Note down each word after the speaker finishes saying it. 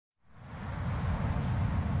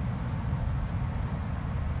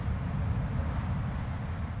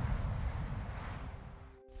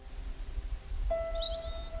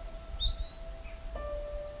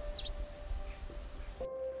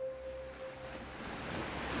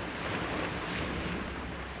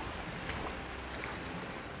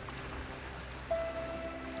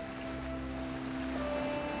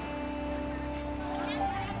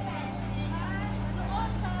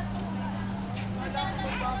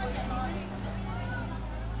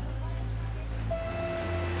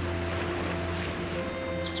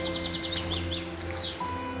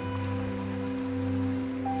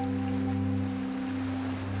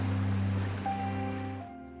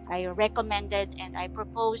I recommended and I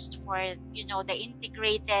proposed for, you know, the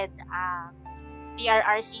integrated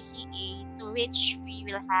DRR CCA, to which we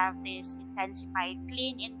will have this intensified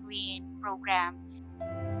clean and green program.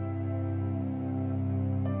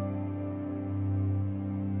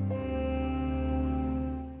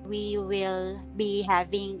 We will be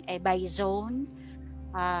having a by zone,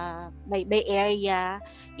 by area,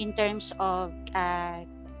 in terms of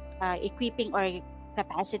equipping or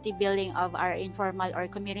capacity building of our informal or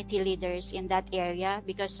community leaders in that area,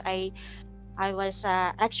 because I was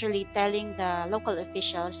actually telling the local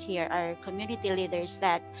officials here, our community leaders,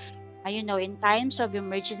 that you know, in times of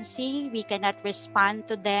emergency, we cannot respond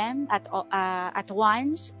to them at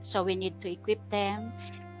once, so we need to equip them.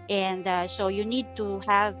 And so you need to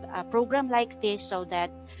have a program like this so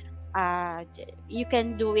that you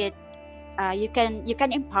can do it, you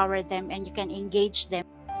can empower them and you can engage them.